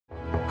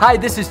Hi,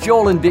 this is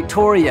Joel and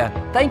Victoria.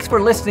 Thanks for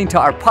listening to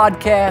our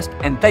podcast,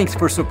 and thanks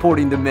for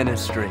supporting the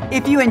ministry.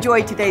 If you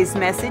enjoyed today's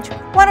message,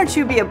 why don't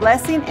you be a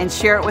blessing and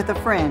share it with a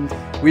friend?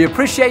 We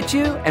appreciate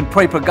you and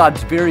pray for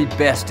God's very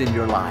best in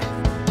your life.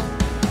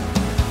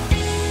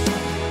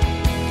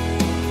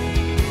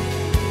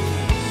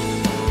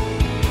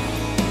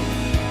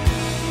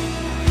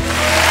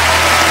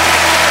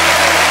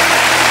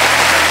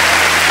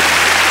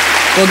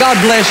 Well,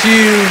 God bless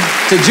you.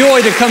 It's a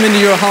joy to come into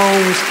your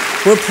homes.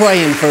 We're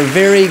praying for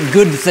very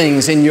good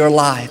things in your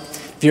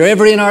life. If you're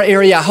ever in our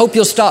area, I hope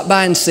you'll stop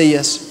by and see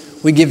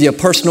us. We give you a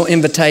personal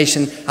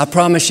invitation. I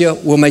promise you,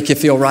 we'll make you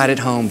feel right at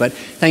home. But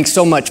thanks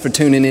so much for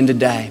tuning in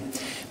today.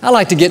 I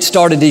like to get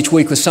started each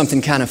week with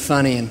something kind of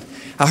funny. And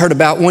I heard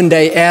about one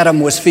day Adam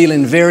was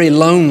feeling very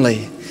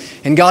lonely.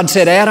 And God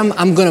said, Adam,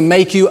 I'm going to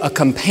make you a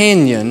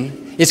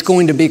companion. It's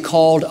going to be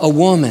called a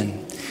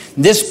woman.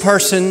 This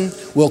person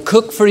will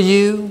cook for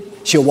you.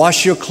 She'll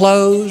wash your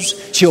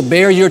clothes. She'll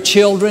bear your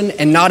children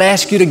and not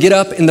ask you to get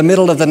up in the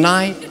middle of the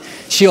night.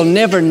 She'll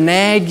never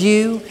nag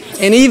you.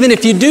 And even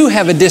if you do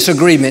have a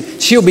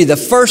disagreement, she'll be the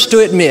first to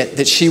admit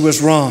that she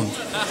was wrong.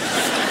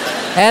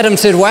 Adam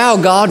said, wow,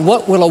 God,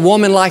 what will a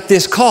woman like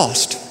this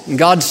cost? And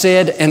God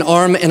said, an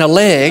arm and a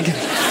leg.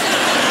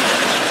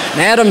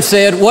 And Adam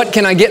said, what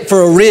can I get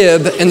for a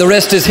rib? And the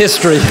rest is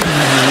history.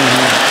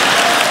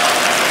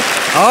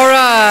 All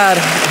right,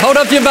 hold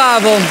up your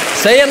Bible.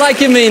 Say it like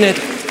you mean it.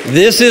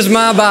 This is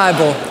my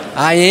Bible.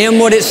 I am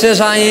what it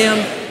says I am.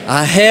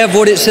 I have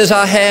what it says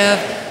I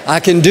have. I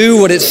can do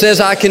what it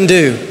says I can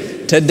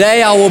do.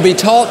 Today I will be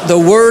taught the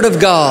Word of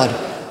God.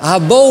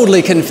 I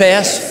boldly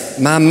confess,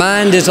 my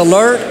mind is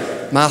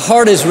alert, my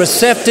heart is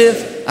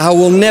receptive. I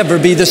will never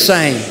be the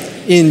same.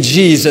 In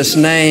Jesus'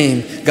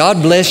 name,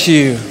 God bless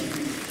you.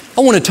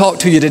 I want to talk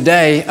to you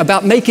today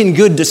about making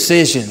good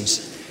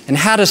decisions and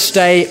how to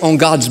stay on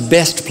God's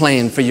best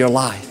plan for your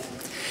life.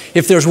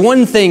 If there's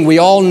one thing we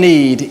all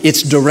need,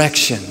 it's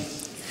direction.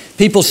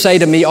 People say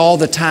to me all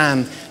the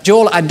time,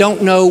 Joel, I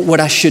don't know what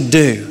I should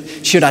do.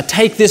 Should I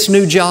take this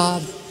new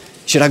job?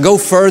 Should I go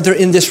further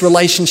in this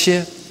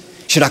relationship?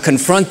 Should I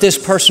confront this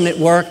person at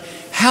work?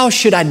 How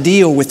should I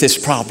deal with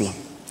this problem?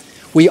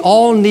 We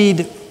all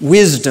need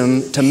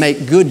wisdom to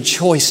make good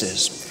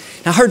choices.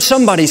 Now, I heard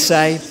somebody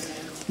say,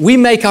 we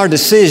make our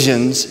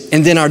decisions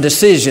and then our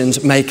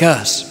decisions make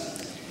us.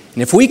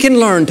 And if we can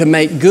learn to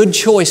make good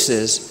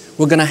choices,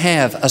 we're going to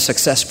have a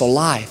successful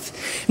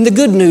life. And the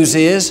good news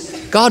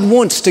is God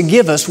wants to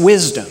give us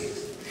wisdom.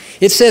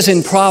 It says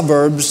in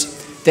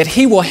Proverbs that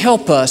He will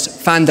help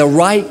us find the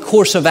right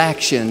course of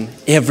action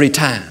every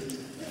time.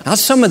 Not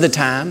some of the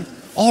time,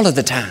 all of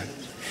the time.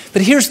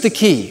 But here's the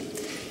key.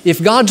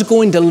 If God's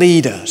going to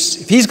lead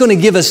us, if He's going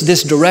to give us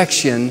this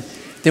direction,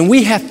 then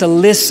we have to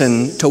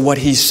listen to what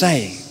He's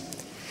saying.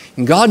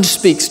 And God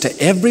speaks to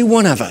every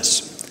one of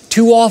us.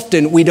 Too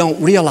often we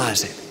don't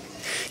realize it.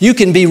 You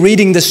can be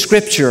reading the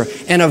Scripture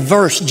and a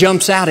verse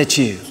jumps out at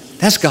you.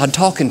 That's God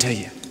talking to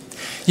you.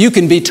 You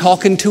can be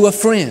talking to a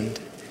friend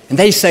and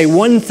they say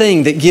one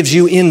thing that gives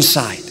you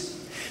insight.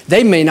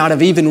 They may not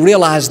have even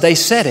realized they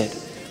said it,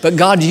 but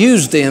God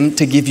used them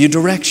to give you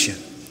direction.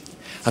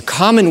 A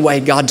common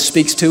way God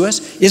speaks to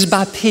us is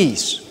by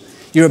peace.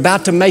 You're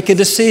about to make a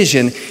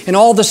decision and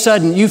all of a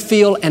sudden you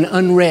feel an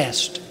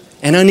unrest,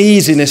 an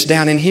uneasiness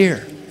down in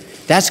here.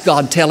 That's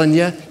God telling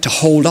you to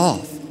hold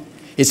off.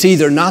 It's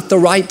either not the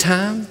right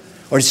time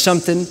or it's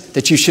something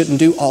that you shouldn't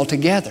do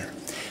altogether.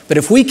 But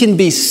if we can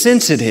be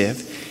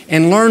sensitive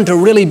and learn to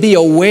really be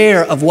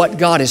aware of what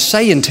God is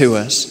saying to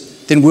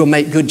us, then we'll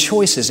make good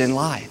choices in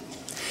life.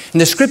 And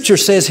the Scripture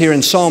says here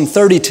in Psalm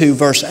 32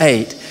 verse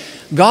 8,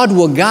 God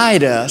will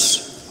guide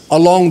us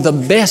along the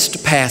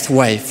best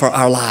pathway for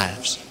our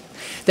lives.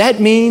 That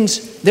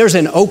means there's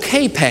an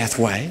okay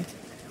pathway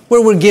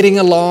where we're getting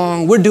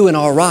along, we're doing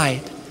all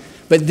right,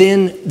 but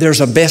then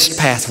there's a best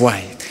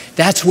pathway.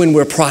 That's when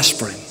we're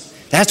prospering.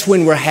 That's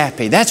when we're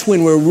happy. That's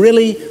when we're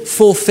really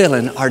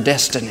fulfilling our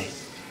destiny.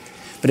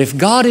 But if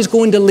God is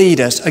going to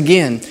lead us,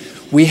 again,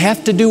 we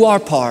have to do our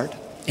part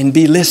and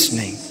be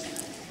listening.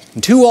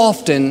 And too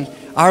often,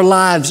 our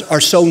lives are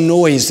so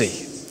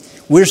noisy.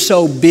 We're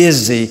so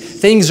busy.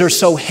 Things are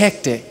so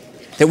hectic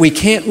that we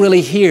can't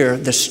really hear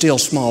the still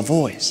small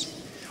voice.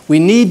 We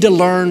need to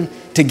learn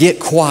to get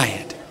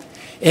quiet.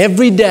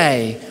 Every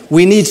day,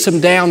 we need some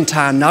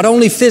downtime, not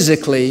only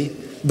physically,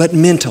 but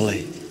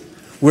mentally.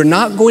 We're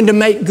not going to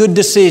make good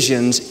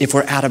decisions if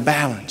we're out of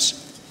balance.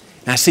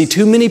 And I see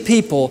too many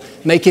people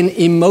making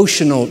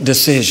emotional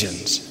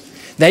decisions.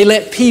 They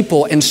let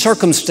people and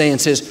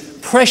circumstances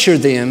pressure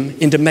them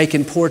into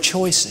making poor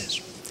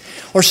choices.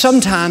 Or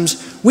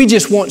sometimes we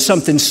just want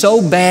something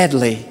so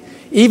badly,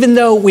 even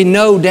though we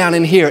know down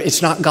in here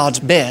it's not God's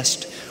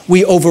best,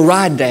 we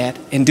override that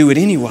and do it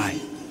anyway.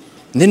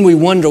 And then we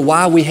wonder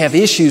why we have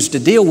issues to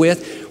deal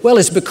with. Well,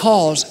 it's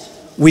because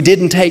we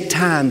didn't take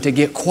time to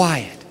get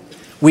quiet.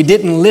 We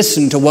didn't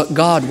listen to what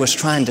God was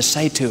trying to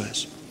say to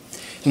us.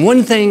 And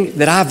one thing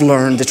that I've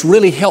learned that's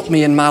really helped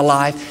me in my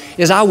life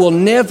is I will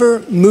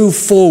never move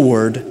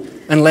forward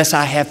unless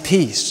I have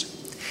peace.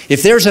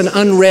 If there's an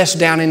unrest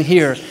down in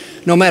here,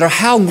 no matter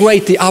how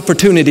great the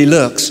opportunity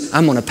looks,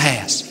 I'm going to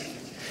pass.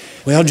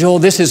 Well, Joel,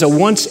 this is a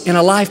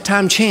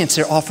once-in-a-lifetime chance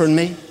they're offering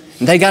me.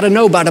 And they got to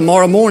know by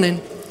tomorrow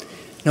morning.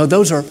 No,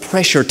 those are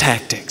pressure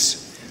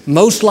tactics.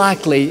 Most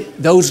likely,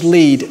 those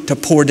lead to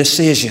poor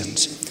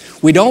decisions.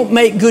 We don't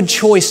make good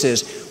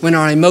choices when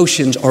our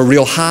emotions are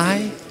real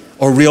high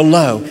or real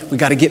low. We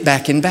got to get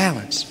back in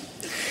balance.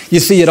 You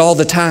see it all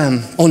the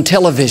time on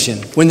television.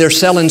 When they're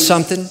selling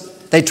something,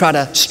 they try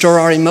to stir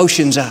our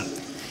emotions up.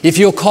 If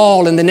you'll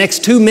call in the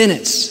next 2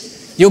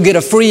 minutes, you'll get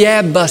a free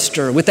ab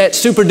buster with that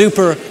super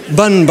duper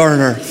bun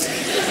burner.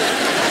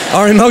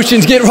 Our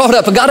emotions get wrought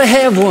up. I got to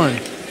have one.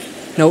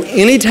 No,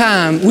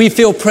 anytime we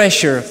feel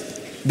pressure,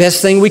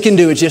 best thing we can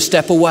do is just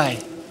step away.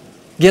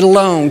 Get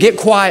alone. Get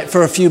quiet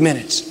for a few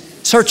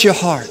minutes. Search your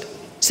heart.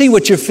 See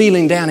what you're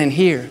feeling down in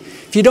here.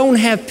 If you don't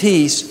have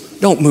peace,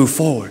 don't move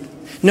forward.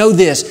 Know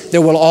this,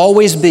 there will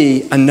always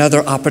be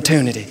another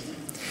opportunity.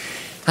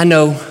 I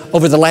know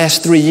over the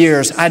last 3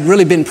 years, I'd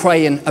really been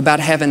praying about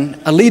having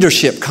a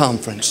leadership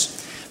conference.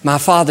 My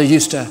father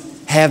used to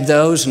have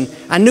those, and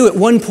I knew at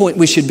one point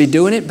we should be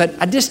doing it, but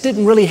I just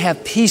didn't really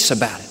have peace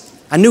about it.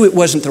 I knew it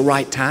wasn't the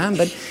right time,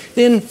 but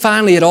then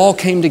finally it all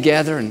came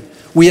together, and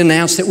we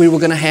announced that we were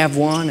going to have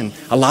one, and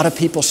a lot of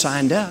people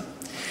signed up.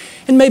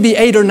 And maybe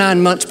 8 or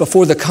 9 months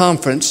before the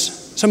conference,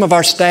 some of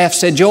our staff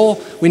said, Joel,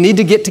 we need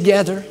to get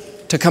together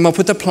to come up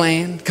with a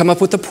plan, come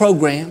up with a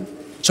program,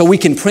 so we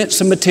can print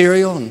some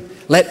material and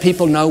let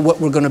people know what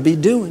we're going to be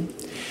doing.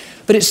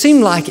 But it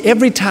seemed like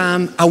every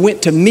time I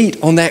went to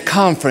meet on that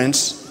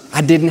conference,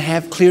 I didn't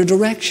have clear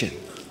direction.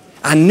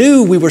 I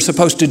knew we were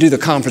supposed to do the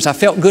conference. I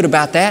felt good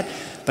about that,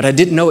 but I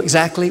didn't know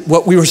exactly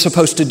what we were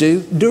supposed to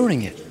do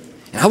during it.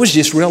 And I was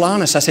just real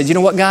honest. I said, you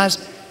know what, guys?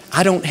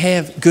 I don't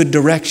have good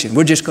direction.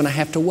 We're just going to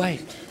have to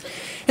wait.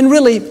 And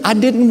really, I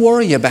didn't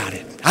worry about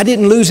it. I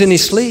didn't lose any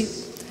sleep.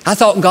 I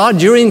thought,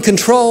 God, you're in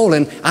control,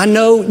 and I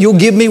know you'll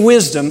give me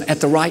wisdom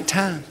at the right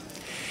time.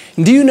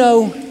 And do you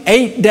know,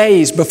 8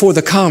 days before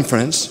the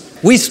conference,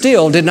 we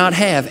still did not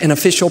have an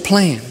official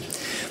plan.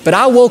 But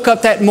I woke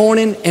up that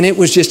morning, and it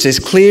was just as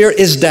clear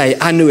as day.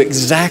 I knew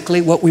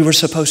exactly what we were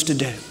supposed to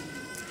do.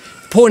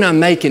 The point I'm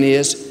making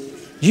is,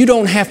 you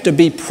don't have to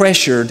be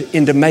pressured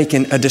into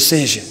making a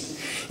decision.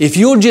 If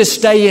you'll just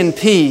stay in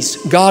peace,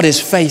 God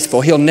is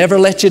faithful. He'll never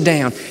let you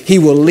down. He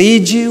will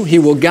lead you. He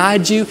will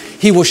guide you.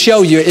 He will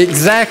show you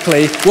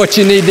exactly what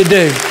you need to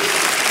do.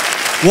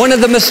 One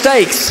of the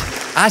mistakes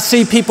I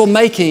see people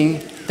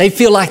making, they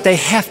feel like they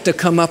have to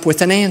come up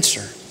with an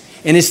answer.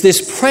 And it's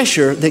this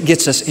pressure that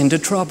gets us into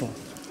trouble.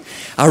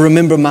 I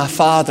remember my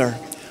father,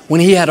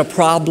 when he had a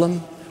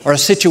problem or a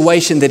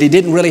situation that he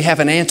didn't really have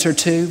an answer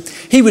to,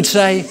 he would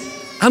say,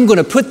 I'm going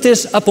to put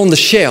this up on the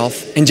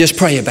shelf and just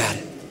pray about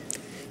it.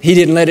 He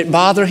didn't let it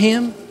bother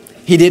him.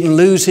 He didn't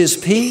lose his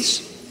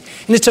peace.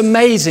 And it's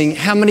amazing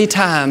how many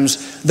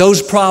times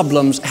those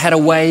problems had a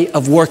way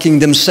of working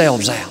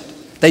themselves out.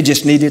 They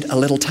just needed a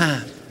little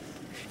time.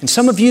 And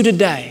some of you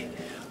today,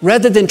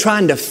 rather than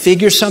trying to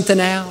figure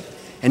something out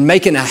and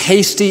making a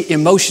hasty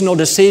emotional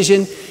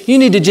decision, you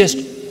need to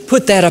just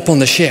put that up on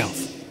the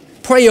shelf.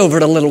 Pray over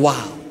it a little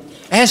while.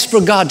 Ask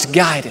for God's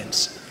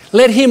guidance.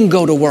 Let Him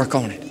go to work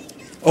on it.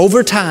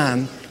 Over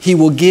time, He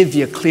will give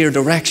you clear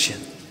direction.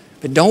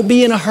 But don't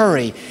be in a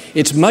hurry.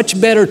 It's much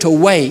better to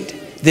wait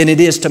than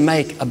it is to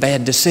make a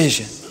bad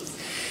decision.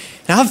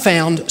 Now, I've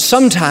found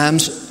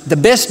sometimes the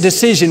best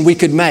decision we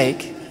could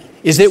make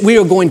is that we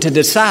are going to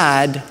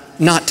decide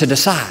not to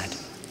decide.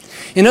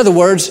 In other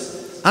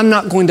words, I'm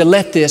not going to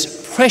let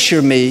this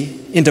pressure me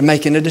into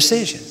making a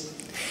decision.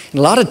 And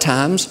a lot of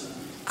times,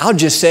 I'll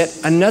just set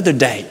another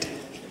date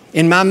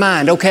in my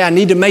mind. Okay, I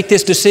need to make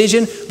this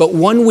decision, but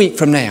 1 week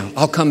from now,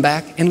 I'll come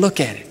back and look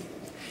at it.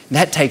 And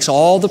that takes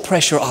all the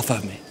pressure off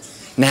of me.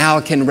 Now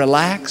I can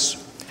relax.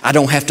 I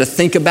don't have to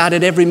think about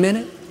it every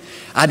minute.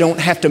 I don't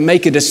have to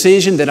make a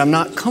decision that I'm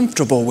not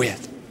comfortable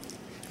with.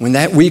 When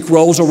that week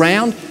rolls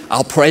around,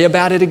 I'll pray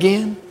about it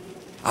again.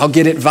 I'll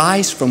get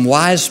advice from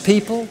wise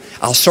people.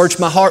 I'll search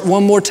my heart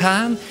one more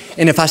time.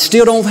 And if I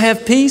still don't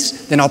have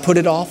peace, then I'll put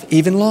it off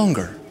even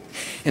longer.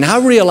 And I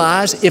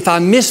realize if I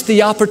miss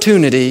the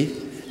opportunity,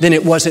 then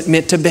it wasn't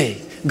meant to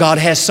be. God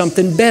has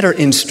something better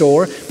in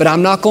store, but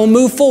I'm not going to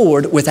move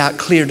forward without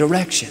clear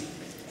direction.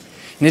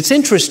 And it's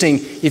interesting,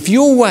 if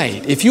you'll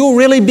wait, if you'll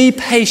really be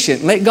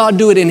patient, let God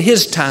do it in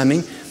His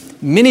timing,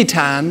 many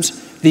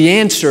times the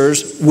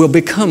answers will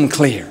become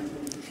clear.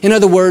 In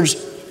other words,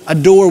 a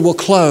door will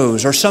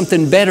close or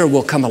something better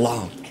will come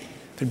along.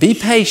 But be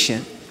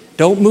patient.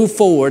 Don't move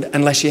forward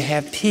unless you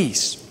have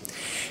peace.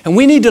 And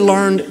we need to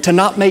learn to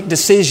not make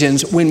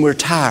decisions when we're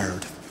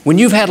tired. When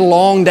you've had a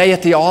long day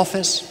at the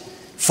office,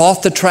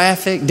 fought the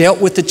traffic,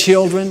 dealt with the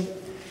children,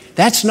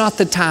 that's not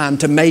the time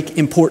to make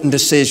important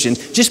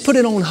decisions. Just put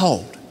it on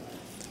hold.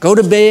 Go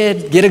to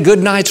bed, get a good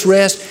night's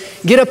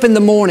rest, get up in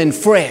the morning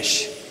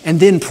fresh, and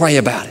then pray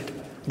about it.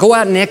 Go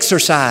out and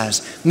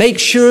exercise. Make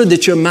sure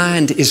that your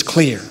mind is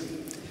clear.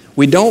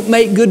 We don't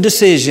make good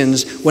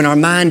decisions when our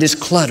mind is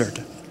cluttered,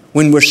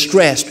 when we're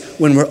stressed,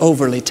 when we're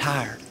overly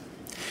tired.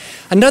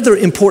 Another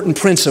important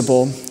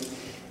principle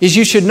is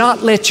you should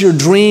not let your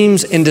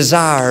dreams and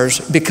desires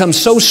become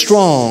so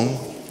strong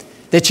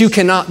that you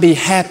cannot be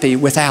happy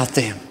without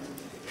them.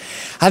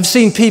 I've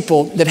seen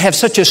people that have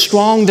such a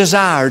strong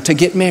desire to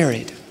get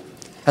married,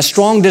 a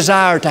strong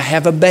desire to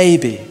have a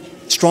baby,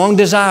 strong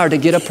desire to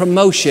get a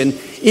promotion.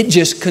 It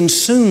just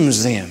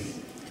consumes them.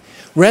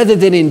 Rather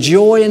than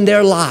enjoying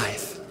their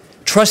life,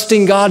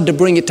 trusting God to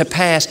bring it to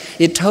pass,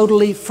 it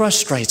totally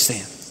frustrates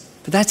them.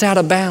 But that's out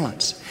of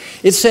balance.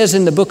 It says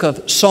in the book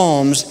of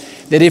Psalms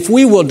that if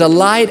we will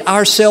delight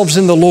ourselves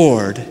in the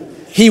Lord,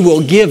 He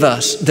will give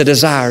us the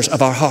desires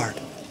of our heart.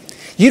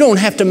 You don't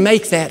have to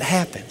make that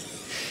happen.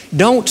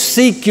 Don't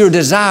seek your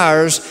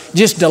desires,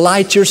 just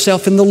delight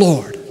yourself in the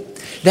Lord.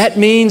 That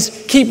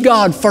means keep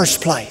God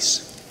first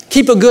place.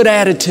 Keep a good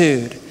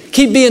attitude.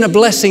 Keep being a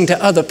blessing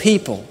to other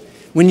people.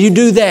 When you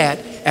do that,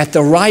 at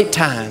the right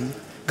time,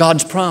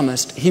 God's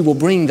promised He will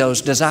bring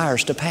those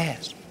desires to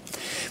pass.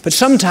 But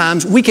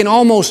sometimes we can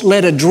almost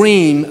let a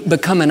dream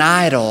become an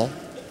idol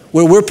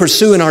where we're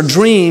pursuing our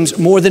dreams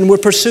more than we're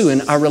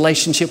pursuing our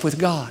relationship with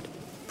God.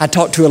 I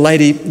talked to a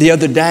lady the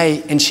other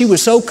day, and she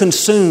was so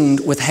consumed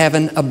with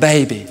having a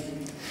baby.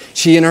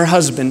 She and her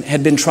husband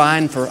had been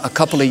trying for a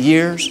couple of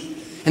years,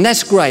 and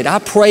that's great. I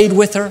prayed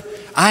with her.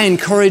 I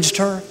encouraged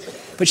her,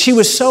 but she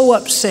was so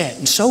upset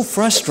and so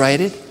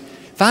frustrated.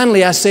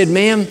 Finally, I said,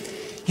 ma'am,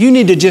 you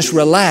need to just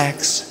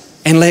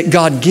relax and let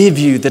God give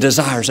you the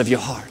desires of your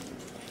heart.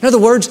 In other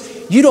words,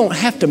 you don't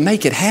have to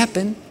make it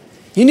happen.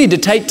 You need to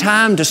take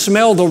time to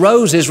smell the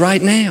roses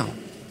right now.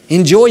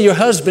 Enjoy your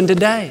husband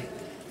today.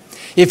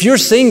 If you're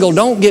single,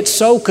 don't get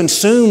so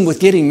consumed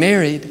with getting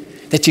married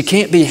that you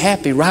can't be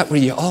happy right where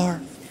you are.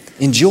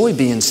 Enjoy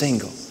being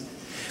single.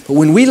 But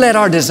when we let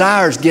our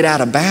desires get out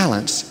of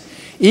balance,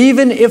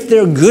 even if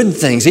they're good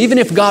things, even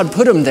if God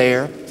put them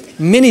there,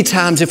 many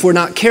times if we're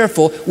not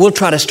careful, we'll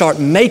try to start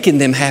making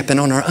them happen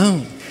on our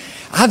own.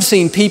 I've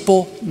seen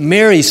people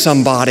marry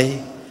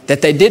somebody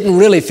that they didn't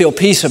really feel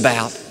peace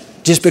about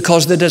just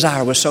because the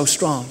desire was so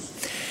strong.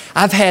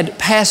 I've had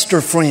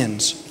pastor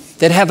friends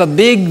that have a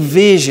big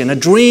vision, a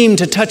dream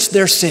to touch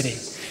their city.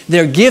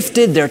 They're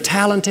gifted, they're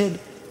talented,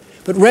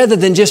 but rather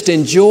than just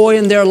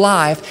enjoying their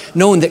life,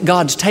 knowing that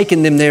God's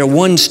taken them there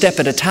one step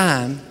at a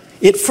time,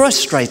 it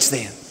frustrates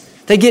them.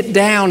 They get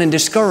down and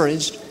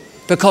discouraged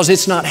because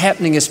it's not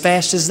happening as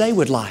fast as they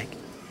would like.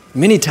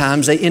 Many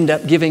times they end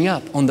up giving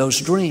up on those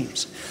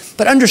dreams.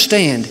 But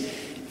understand,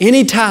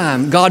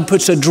 anytime God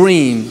puts a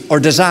dream or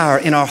desire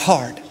in our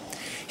heart,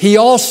 He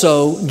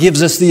also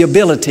gives us the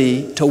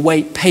ability to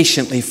wait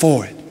patiently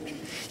for it.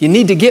 You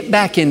need to get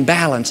back in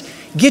balance.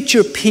 Get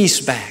your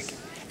peace back.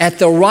 At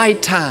the right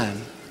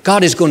time,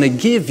 God is going to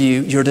give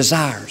you your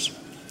desires.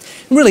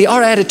 Really,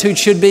 our attitude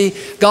should be,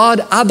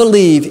 God, I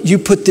believe you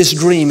put this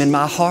dream in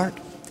my heart.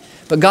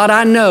 But God,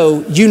 I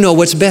know you know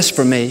what's best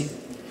for me.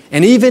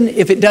 And even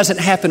if it doesn't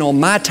happen on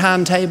my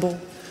timetable,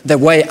 the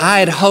way I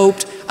had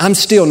hoped, I'm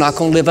still not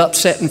going to live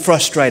upset and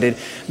frustrated.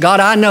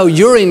 God, I know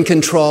you're in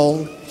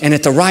control, and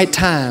at the right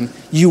time,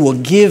 you will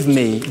give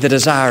me the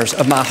desires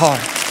of my heart.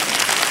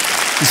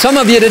 And some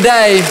of you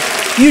today,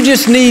 you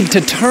just need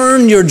to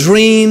turn your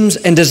dreams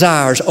and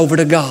desires over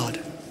to God.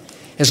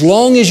 As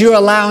long as you're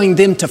allowing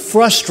them to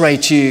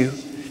frustrate you,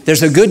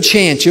 there's a good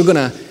chance you're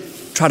going to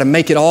try to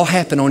make it all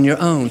happen on your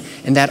own.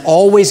 And that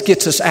always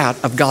gets us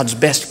out of God's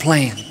best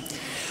plan.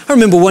 I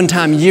remember one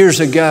time years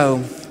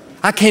ago,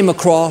 I came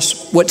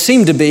across what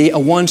seemed to be a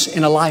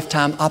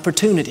once-in-a-lifetime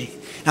opportunity.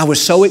 I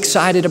was so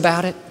excited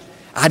about it.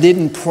 I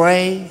didn't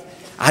pray.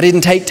 I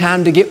didn't take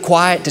time to get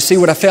quiet to see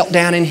what I felt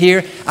down in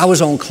here. I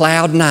was on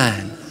cloud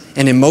 9,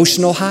 an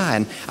emotional high.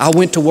 And I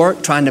went to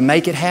work trying to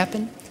make it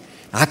happen.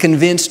 I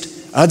convinced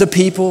other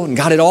people and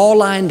got it all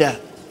lined up.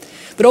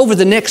 But over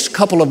the next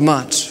couple of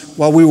months,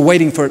 while we were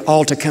waiting for it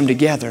all to come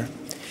together,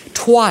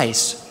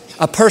 twice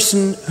a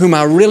person whom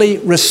I really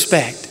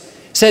respect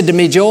said to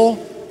me,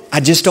 Joel, I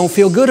just don't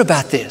feel good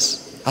about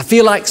this. I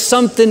feel like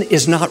something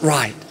is not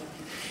right.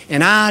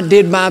 And I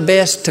did my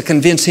best to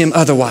convince him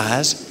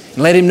otherwise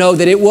and let him know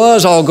that it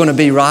was all going to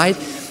be right.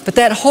 But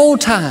that whole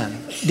time,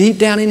 deep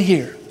down in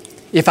here,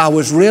 if I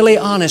was really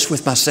honest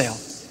with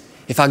myself,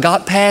 if I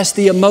got past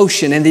the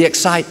emotion and the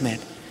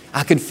excitement,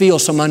 I could feel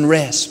some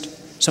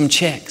unrest, some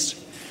checks.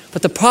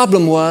 But the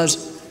problem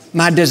was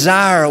my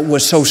desire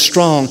was so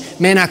strong.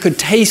 Man, I could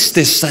taste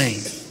this thing.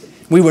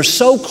 We were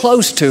so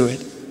close to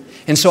it.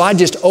 And so I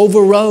just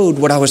overrode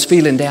what I was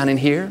feeling down in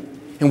here,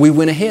 and we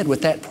went ahead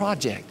with that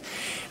project.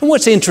 And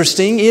what's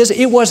interesting is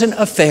it wasn't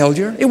a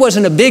failure. It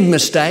wasn't a big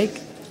mistake,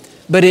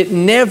 but it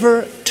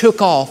never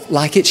took off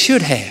like it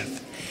should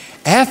have.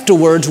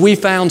 Afterwards, we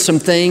found some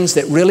things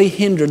that really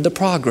hindered the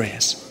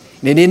progress.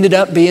 And it ended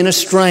up being a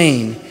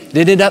strain. It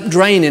ended up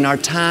draining our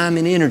time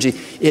and energy.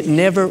 It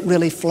never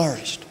really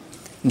flourished.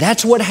 And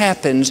that's what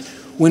happens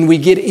when we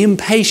get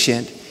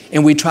impatient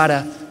and we try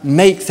to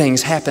make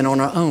things happen on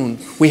our own.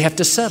 We have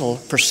to settle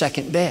for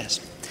second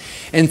best.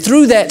 And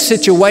through that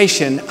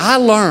situation, I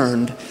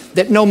learned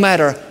that no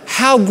matter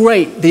how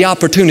great the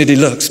opportunity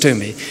looks to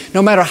me,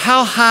 no matter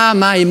how high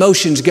my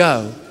emotions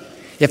go,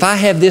 if I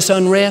have this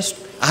unrest,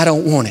 I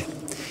don't want it.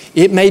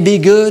 It may be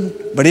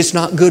good, but it's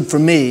not good for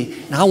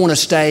me, and I want to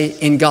stay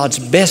in God's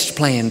best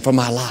plan for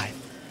my life.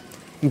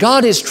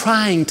 God is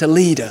trying to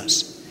lead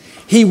us.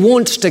 He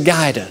wants to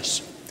guide us.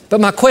 But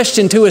my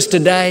question to us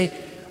today,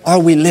 are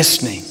we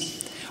listening?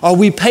 Are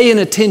we paying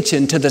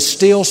attention to the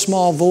still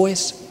small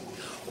voice?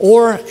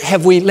 Or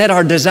have we let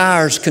our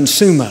desires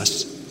consume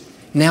us?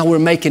 Now we're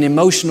making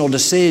emotional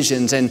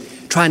decisions and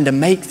trying to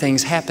make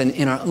things happen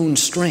in our own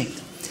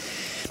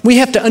strength. We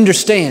have to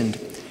understand,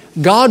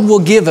 God will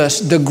give us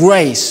the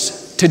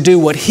grace to do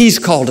what He's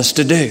called us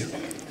to do.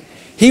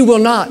 He will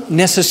not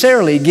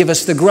necessarily give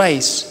us the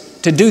grace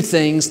to do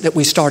things that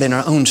we start in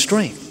our own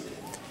strength.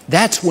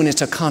 That's when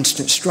it's a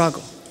constant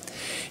struggle.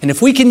 And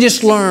if we can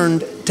just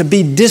learn to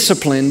be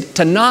disciplined,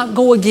 to not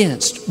go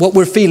against what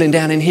we're feeling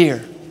down in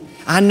here,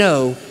 I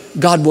know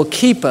God will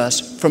keep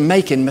us from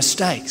making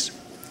mistakes.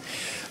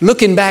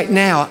 Looking back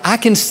now, I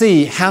can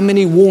see how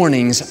many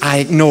warnings I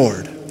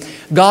ignored.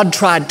 God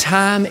tried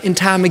time and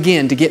time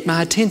again to get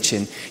my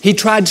attention. He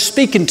tried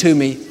speaking to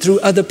me through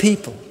other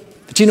people.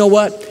 But you know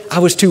what? I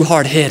was too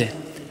hard-headed.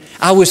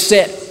 I was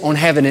set on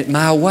having it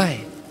my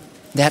way.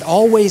 That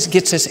always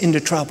gets us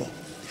into trouble.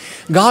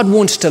 God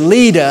wants to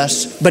lead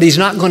us, but He's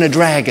not going to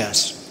drag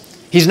us.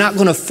 He's not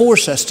going to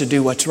force us to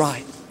do what's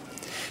right.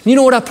 You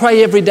know what I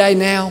pray every day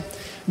now?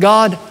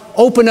 God,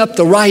 open up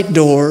the right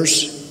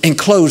doors and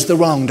close the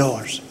wrong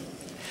doors.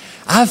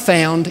 I've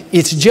found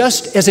it's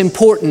just as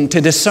important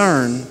to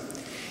discern,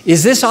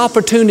 is this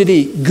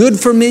opportunity good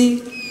for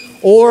me,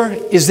 or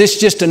is this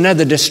just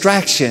another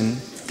distraction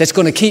that's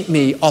going to keep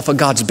me off of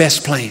God's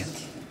best plan?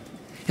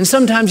 And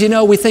sometimes,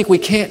 we think we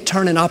can't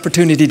turn an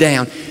opportunity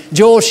down.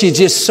 Joel, she's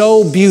just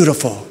so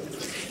beautiful.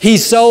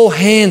 He's so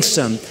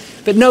handsome.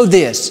 But know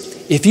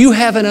this, if you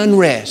have an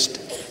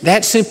unrest,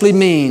 that simply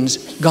means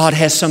God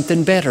has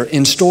something better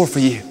in store for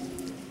you.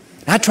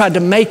 I tried to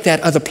make that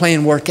other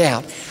plan work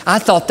out. I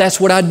thought that's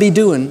what I'd be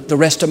doing the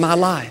rest of my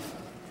life.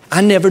 I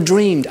never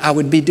dreamed I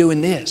would be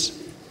doing this.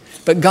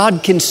 But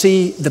God can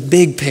see the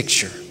big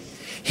picture.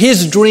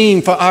 His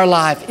dream for our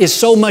life is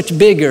so much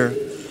bigger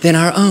than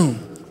our own.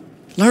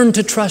 Learn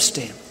to trust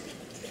Him.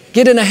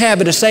 Get in a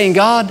habit of saying,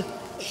 God,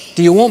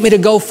 do you want me to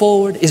go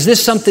forward? Is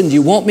this something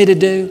you want me to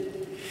do?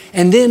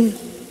 And then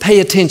pay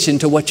attention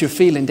to what you're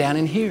feeling down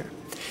in here.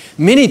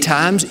 Many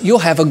times you'll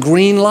have a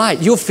green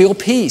light. You'll feel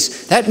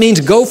peace. That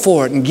means go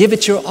for it and give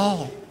it your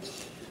all.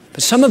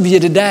 But some of you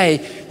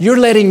today, you're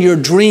letting your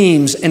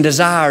dreams and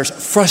desires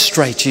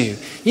frustrate you.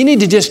 You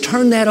need to just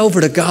turn that over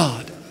to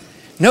God.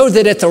 Know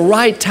that at the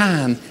right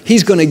time,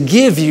 He's going to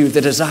give you the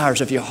desires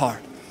of your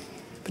heart.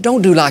 But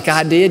don't do like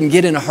I did and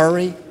get in a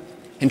hurry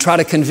and try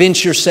to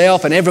convince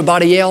yourself and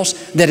everybody else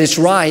that it's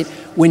right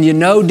when you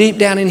know deep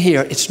down in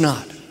here it's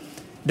not.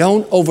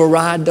 Don't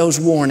override those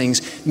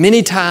warnings.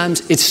 Many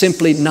times it's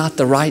simply not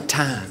the right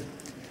time.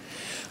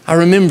 I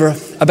remember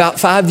about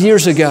 5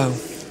 years ago,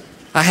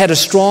 I had a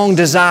strong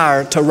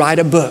desire to write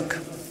a book.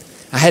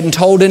 I hadn't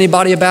told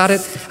anybody about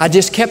it. I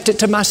just kept it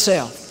to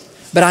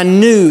myself. But I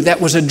knew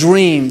that was a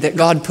dream that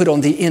God put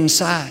on the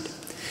inside.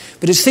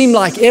 But it seemed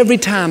like every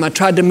time I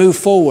tried to move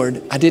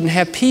forward, I didn't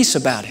have peace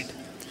about it.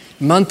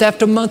 Month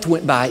after month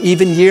went by,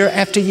 even year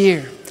after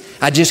year.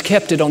 I just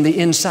kept it on the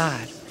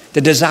inside.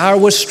 The desire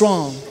was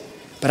strong,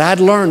 but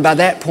I'd learned by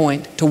that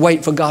point to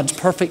wait for God's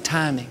perfect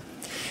timing.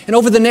 And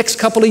over the next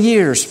couple of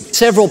years,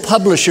 several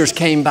publishers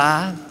came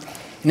by.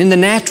 And in the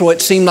natural,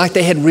 it seemed like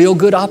they had real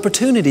good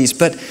opportunities.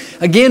 But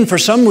again, for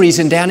some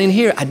reason down in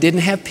here, I didn't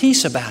have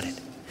peace about it.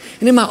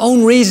 And in my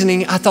own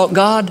reasoning, I thought,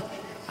 God,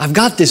 I've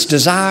got this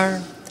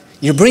desire.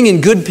 You're bringing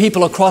good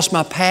people across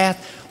my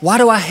path. Why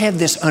do I have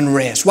this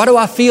unrest? Why do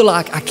I feel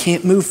like I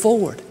can't move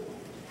forward?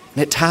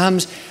 And at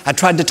times, I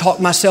tried to talk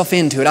myself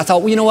into it. I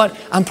thought, well, you know what?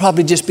 I'm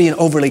probably just being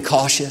overly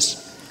cautious.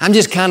 I'm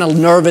just kind of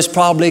nervous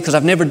probably because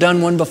I've never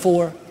done one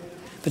before.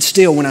 But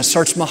still, when I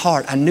searched my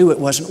heart, I knew it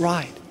wasn't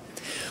right.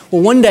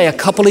 Well, one day, a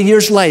couple of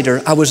years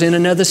later, I was in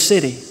another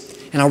city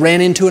and I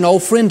ran into an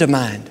old friend of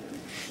mine.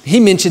 He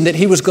mentioned that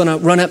he was going to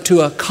run up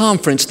to a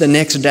conference the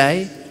next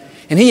day,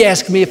 and he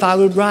asked me if I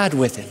would ride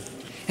with him.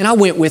 And I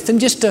went with him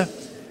just to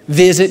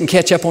visit and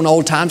catch up on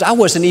old times. I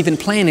wasn't even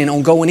planning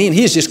on going in.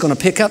 He was just going to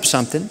pick up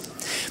something.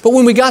 But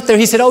when we got there,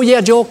 he said, oh yeah,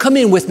 Joel, come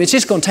in with me. It's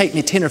just going to take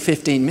me 10 or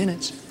 15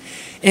 minutes.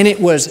 And it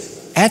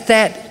was at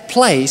that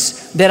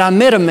place that I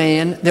met a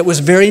man that was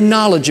very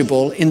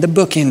knowledgeable in the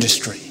book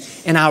industry.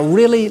 And I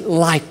really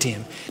liked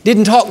him.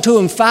 Didn't talk to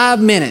him 5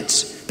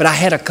 minutes, but I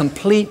had a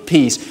complete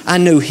peace. I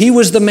knew he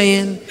was the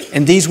man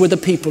and these were the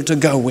people to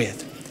go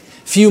with.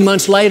 A few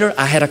months later,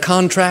 I had a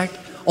contract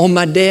on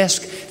my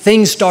desk.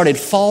 Things started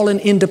falling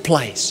into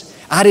place.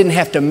 I didn't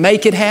have to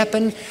make it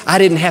happen. I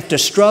didn't have to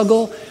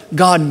struggle.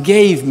 God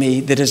gave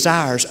me the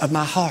desires of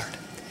my heart.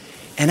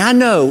 And I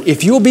know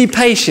if you'll be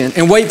patient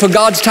and wait for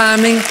God's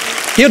timing,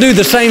 He'll do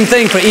the same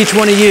thing for each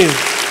one of you.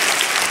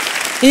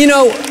 You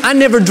know, I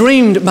never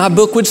dreamed my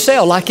book would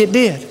sell like it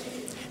did.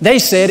 They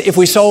said if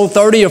we sold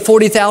 30 or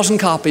 40,000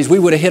 copies, we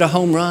would have hit a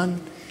home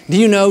run. Do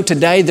you know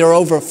today there are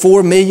over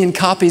 4 million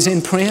copies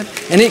in print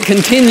and it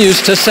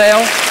continues to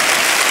sell?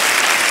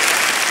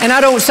 And I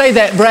don't say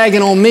that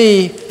bragging on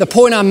me. The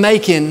point I'm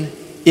making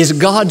is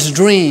God's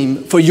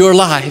dream for your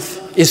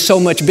life is so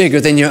much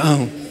bigger than your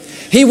own.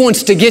 He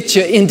wants to get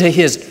you into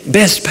His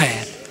best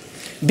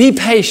path. Be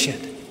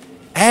patient.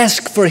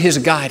 Ask for His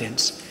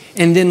guidance.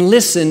 And then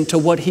listen to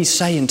what He's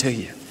saying to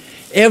you.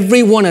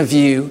 Every one of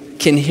you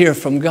can hear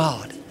from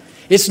God.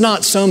 It's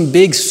not some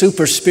big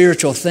super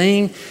spiritual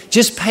thing.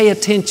 Just pay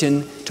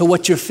attention to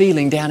what you're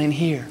feeling down in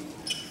here.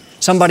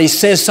 Somebody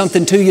says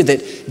something to you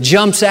that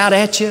jumps out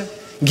at you,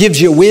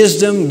 gives you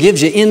wisdom,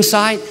 gives you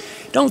insight.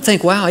 Don't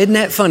think, wow, isn't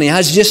that funny? I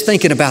was just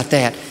thinking about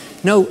that.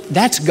 No,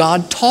 that's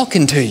God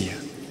talking to you.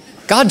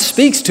 God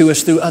speaks to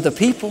us through other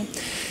people.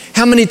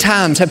 How many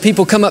times have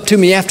people come up to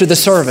me after the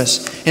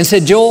service and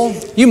said, Joel,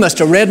 you must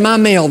have read my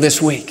mail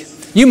this week.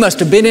 You must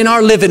have been in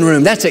our living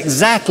room. That's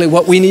exactly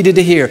what we needed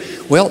to hear.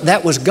 Well,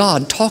 that was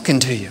God talking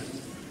to you.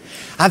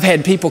 I've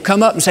had people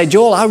come up and say,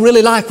 Joel, I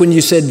really like when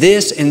you said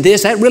this and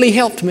this. That really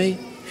helped me.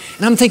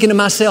 And I'm thinking to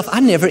myself,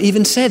 I never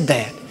even said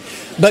that.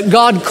 But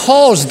God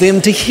caused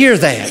them to hear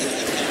that.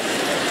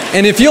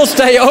 And if you'll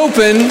stay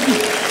open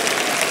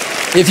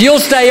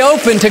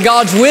to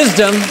God's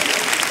wisdom,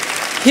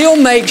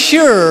 He'll make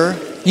sure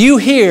you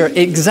hear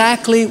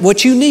exactly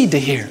what you need to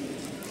hear.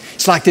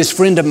 It's like this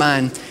friend of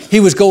mine. He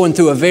was going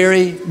through a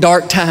very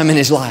dark time in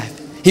his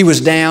life. He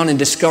was down and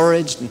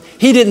discouraged. And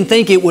he didn't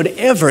think it would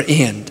ever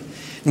end.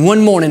 And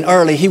one morning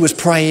early, he was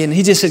praying.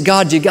 He just said,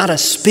 God, you got to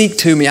speak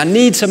to me. I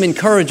need some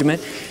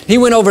encouragement. He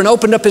went over and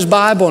opened up his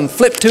Bible and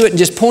flipped to it and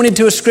just pointed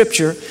to a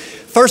scripture.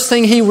 First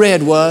thing he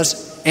read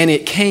was, and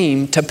it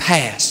came to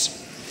pass.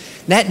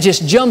 That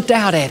just jumped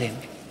out at him.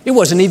 It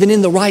wasn't even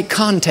in the right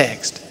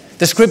context.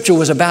 The scripture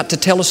was about to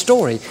tell a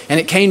story, and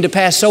it came to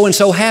pass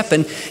so-and-so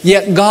happened,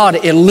 yet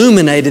God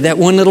illuminated that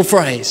one little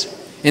phrase.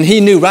 And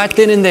he knew right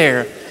then and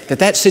there that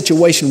that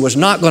situation was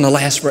not going to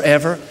last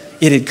forever.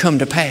 It had come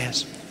to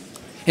pass.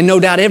 And no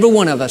doubt every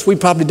one of us, we've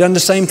probably done the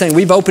same thing.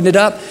 We've opened it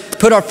up,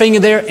 put our finger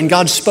there, and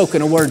God's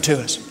spoken a word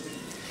to us.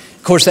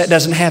 Of course, that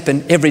doesn't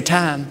happen every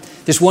time.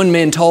 This one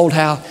man told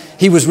how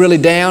he was really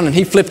down, and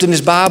he flipped in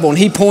his Bible, and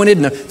he pointed,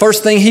 and the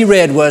first thing he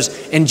read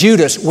was, and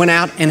Judas went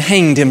out and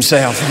hanged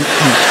himself.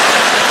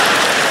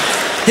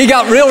 He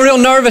got real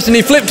nervous, and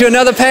he flipped to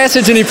another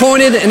passage, and he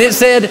pointed, and it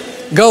said,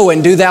 go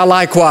and do thou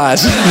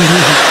likewise.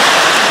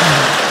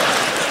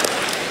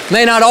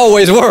 May not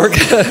always work.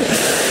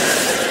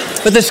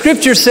 But the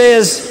scripture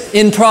says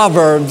in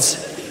Proverbs,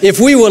 if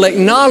we will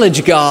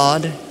acknowledge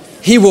God,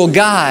 He will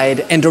guide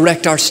and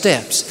direct our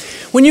steps.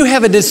 When you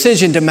have a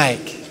decision to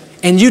make,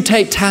 and you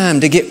take time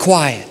to get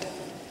quiet,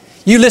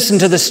 you listen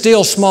to the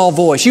still small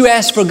voice, you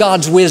ask for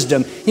God's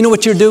wisdom, you know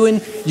what you're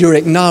doing? You're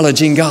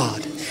acknowledging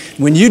God.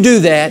 When you do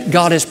that,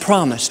 God has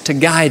promised to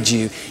guide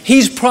you.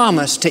 He's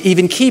promised to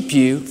even keep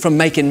you from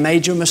making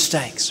major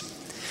mistakes.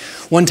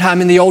 One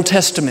time in the Old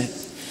Testament,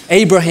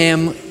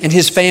 Abraham and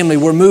his family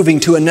were moving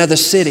to another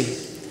city.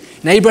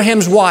 And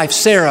Abraham's wife,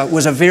 Sarah,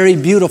 was a very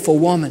beautiful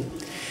woman.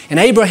 And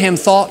Abraham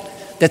thought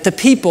that the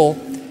people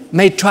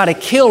may try to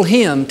kill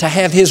him to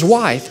have his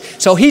wife.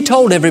 So he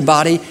told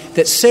everybody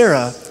that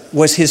Sarah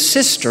was his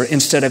sister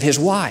instead of his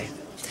wife.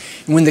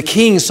 And when the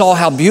king saw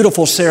how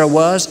beautiful Sarah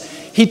was,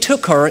 he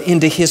took her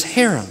into his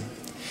harem.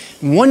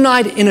 And one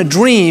night in a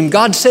dream,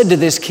 God said to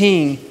this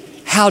king,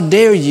 how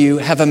dare you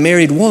have a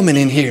married woman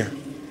in here?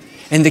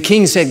 And the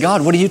king said,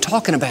 God, what are you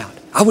talking about?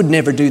 I would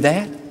never do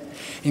that.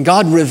 And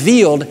God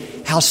revealed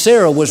how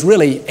Sarah was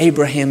really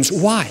Abraham's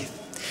wife.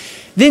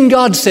 Then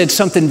God said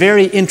something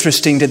very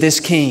interesting to this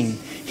king.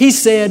 He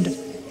said,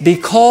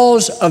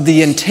 because of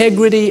the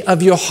integrity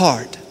of your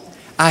heart,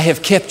 I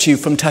have kept you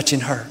from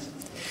touching her.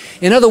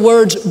 In other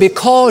words,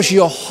 because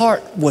your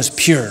heart was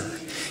pure,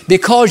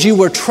 because you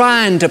were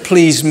trying to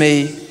please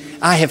me,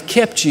 I have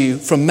kept you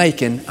from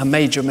making a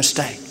major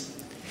mistake.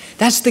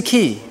 That's the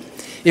key.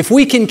 If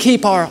we can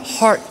keep our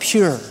heart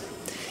pure,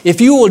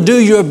 if you will do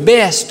your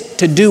best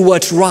to do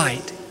what's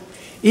right,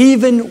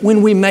 even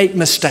when we make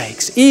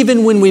mistakes,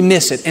 even when we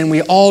miss it, and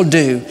we all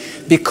do,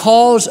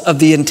 because of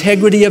the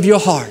integrity of your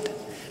heart,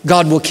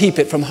 God will keep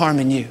it from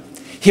harming you.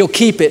 He'll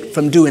keep it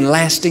from doing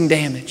lasting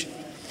damage.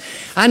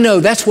 I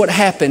know that's what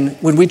happened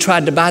when we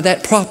tried to buy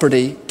that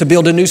property to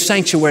build a new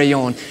sanctuary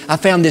on. I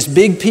found this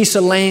big piece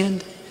of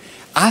land.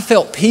 I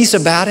felt peace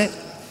about it.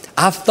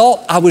 I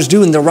thought I was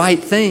doing the right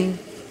thing,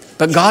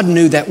 but God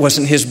knew that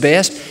wasn't His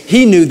best.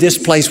 He knew this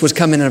place was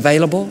coming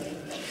available.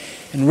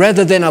 And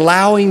rather than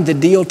allowing the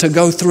deal to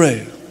go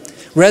through,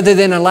 rather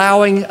than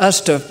allowing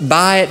us to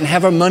buy it and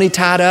have our money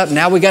tied up,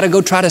 now we got to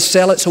go try to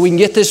sell it so we can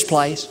get this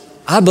place,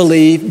 I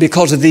believe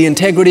because of the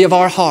integrity of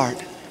our heart,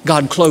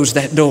 God closed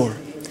that door.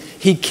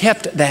 He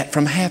kept that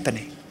from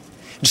happening.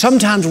 And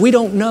sometimes we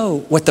don't know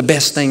what the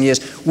best thing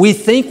is. We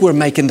think we're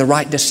making the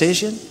right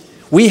decision.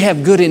 We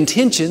have good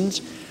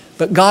intentions,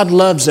 but God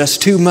loves us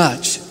too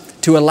much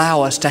to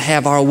allow us to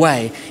have our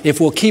way. If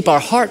we'll keep our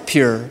heart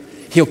pure,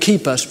 He'll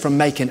keep us from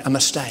making a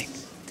mistake.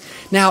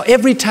 Now,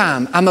 every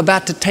time I'm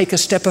about to take a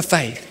step of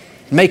faith,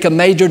 make a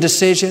major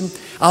decision,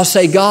 I'll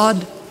say,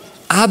 God,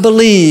 I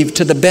believe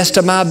to the best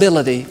of my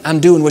ability, I'm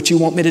doing what you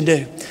want me to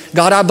do.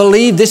 God, I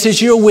believe this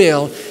is your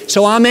will,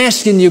 So I'm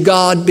asking you,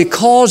 God,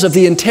 because of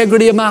the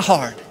integrity of my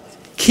heart,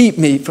 keep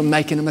me from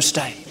making a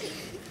mistake.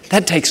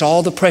 That takes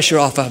all the pressure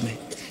off of me.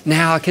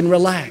 Now I can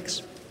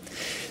relax.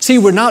 See,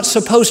 we're not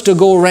supposed to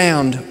go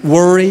around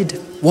worried,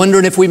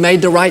 wondering if we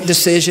made the right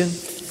decision,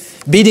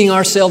 beating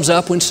ourselves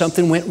up when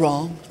something went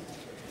wrong.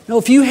 No,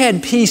 if you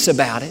had peace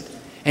about it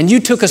and you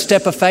took a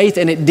step of faith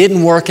and it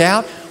didn't work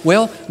out,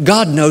 well,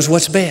 God knows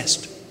what's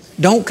best.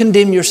 Don't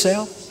condemn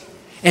yourself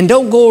and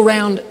don't go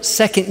around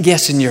second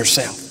guessing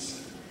yourself.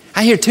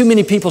 I hear too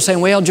many people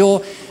saying, well,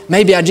 Joel,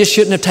 maybe I just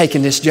shouldn't have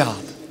taken this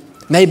job.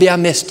 Maybe I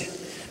missed it.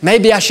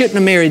 Maybe I shouldn't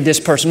have married this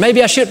person.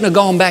 Maybe I shouldn't have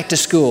gone back to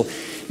school.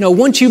 No,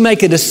 once you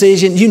make a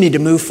decision, you need to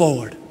move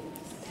forward.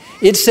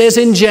 It says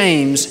in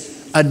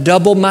James, a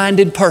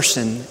double-minded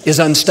person is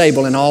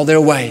unstable in all their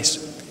ways.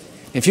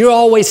 If you're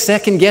always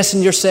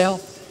second-guessing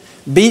yourself,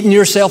 beating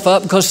yourself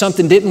up because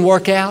something didn't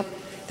work out,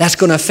 that's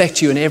going to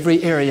affect you in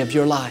every area of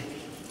your life.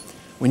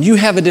 When you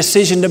have a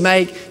decision to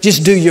make,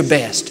 just do your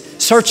best.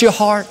 Search your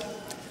heart.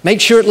 Make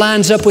sure it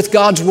lines up with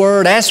God's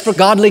Word. Ask for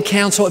godly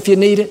counsel if you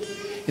need it.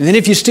 And then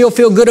if you still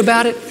feel good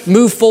about it,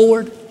 move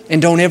forward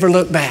and don't ever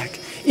look back.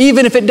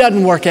 Even if it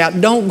doesn't work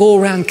out, don't go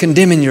around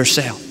condemning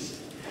yourself.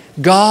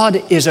 God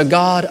is a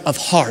God of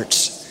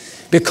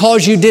hearts.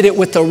 Because you did it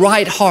with the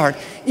right heart,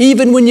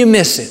 even when you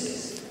miss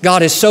it,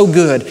 God is so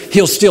good,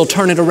 He'll still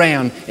turn it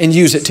around and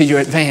use it to your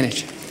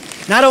advantage.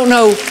 And I don't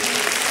know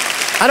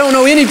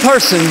any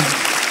person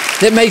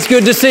that makes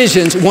good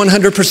decisions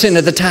 100%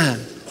 of the time.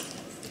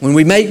 When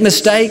we make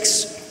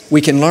mistakes, we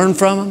can learn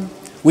from them.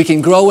 We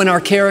can grow in our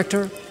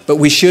character, but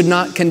we should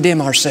not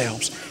condemn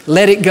ourselves.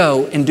 Let it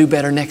go and do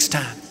better next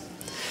time.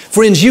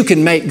 Friends, you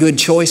can make good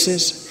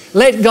choices.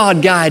 Let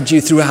God guide you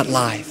throughout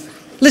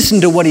life. Listen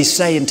to what He's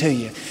saying to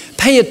you.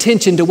 Pay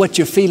attention to what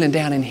you're feeling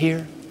down in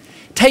here.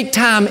 Take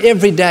time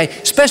every day,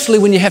 especially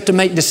when you have to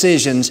make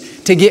decisions,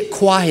 to get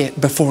quiet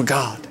before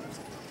God.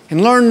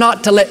 And learn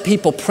not to let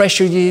people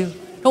pressure you.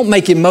 Don't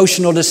make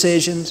emotional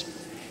decisions.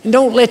 And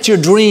don't let your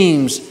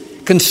dreams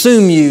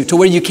consume you to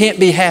where you can't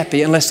be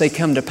happy unless they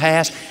come to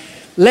pass.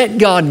 Let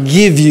God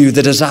give you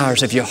the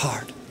desires of your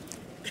heart.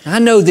 I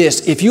know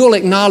this, if you'll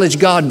acknowledge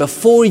God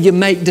before you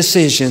make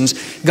decisions,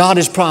 God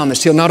has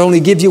promised He'll not only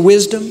give you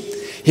wisdom,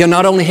 He'll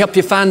not only help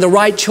you find the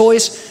right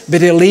choice,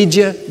 but He'll lead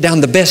you down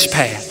the best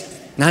path.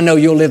 And I know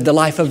you'll live the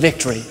life of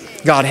victory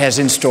God has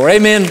in store.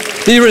 Amen.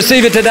 Do you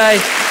receive it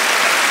today?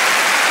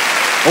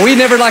 Well, we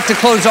never like to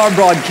close our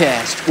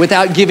broadcast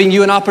without giving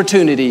you an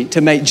opportunity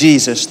to make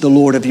Jesus the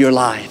Lord of your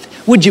life.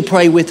 Would you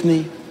pray with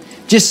me?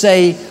 Just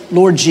say,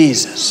 Lord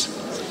Jesus,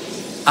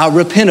 I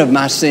repent of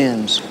my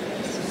sins.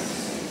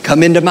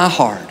 Come into my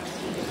heart.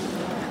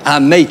 I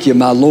make you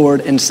my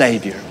Lord and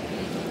Savior.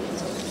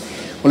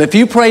 Well, if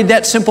you prayed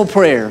that simple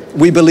prayer,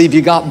 we believe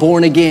you got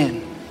born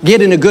again.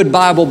 Get in a good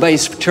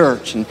Bible-based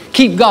church and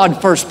keep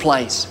God first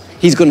place.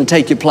 He's going to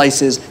take you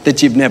places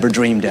that you've never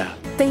dreamed of.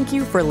 Thank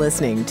you for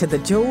listening to the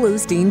Joel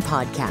Osteen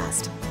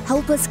Podcast.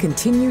 Help us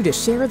continue to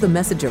share the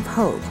message of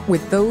hope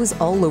with those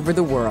all over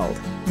the world.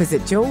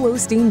 Visit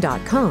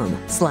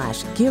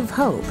joelosteen.com/give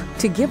hope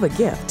to give a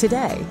gift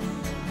today.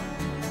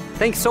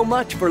 Thanks so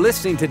much for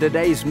listening to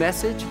today's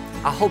message.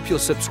 I hope you'll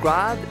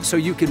subscribe so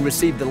you can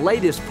receive the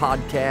latest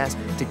podcast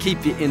to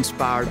keep you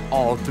inspired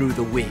all through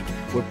the week.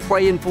 We're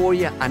praying for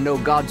you. I know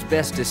God's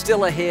best is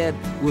still ahead.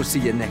 We'll see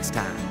you next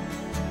time.